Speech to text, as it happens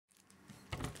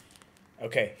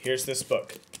Okay, here's this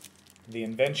book, The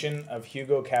Invention of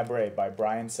Hugo Cabret by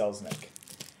Brian Selznick.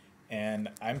 And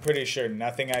I'm pretty sure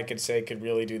nothing I could say could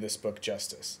really do this book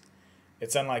justice.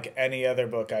 It's unlike any other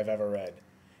book I've ever read.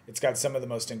 It's got some of the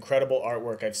most incredible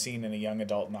artwork I've seen in a young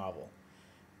adult novel.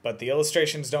 But the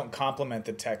illustrations don't complement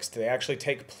the text, they actually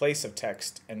take place of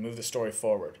text and move the story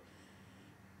forward.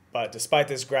 But despite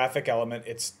this graphic element,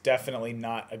 it's definitely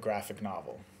not a graphic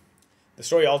novel. The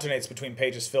story alternates between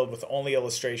pages filled with only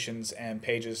illustrations and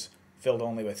pages filled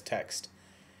only with text.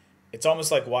 It's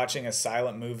almost like watching a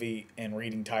silent movie and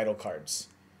reading title cards,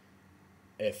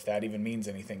 if that even means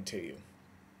anything to you.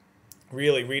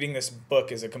 Really, reading this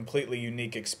book is a completely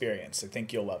unique experience. I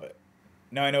think you'll love it.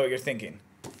 Now I know what you're thinking.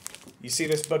 You see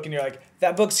this book and you're like,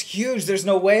 that book's huge, there's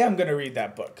no way I'm going to read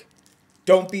that book.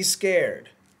 Don't be scared.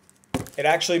 It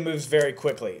actually moves very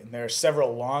quickly. There are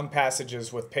several long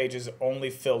passages with pages only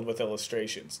filled with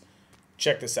illustrations.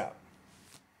 Check this out.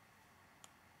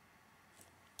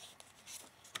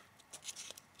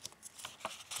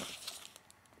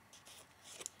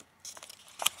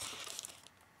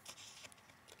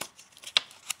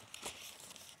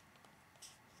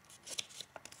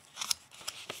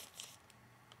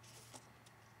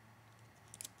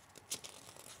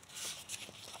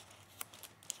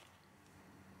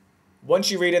 Once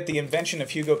you read it, The Invention of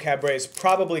Hugo Cabret is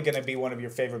probably going to be one of your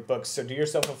favorite books, so do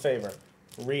yourself a favor.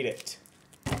 Read it.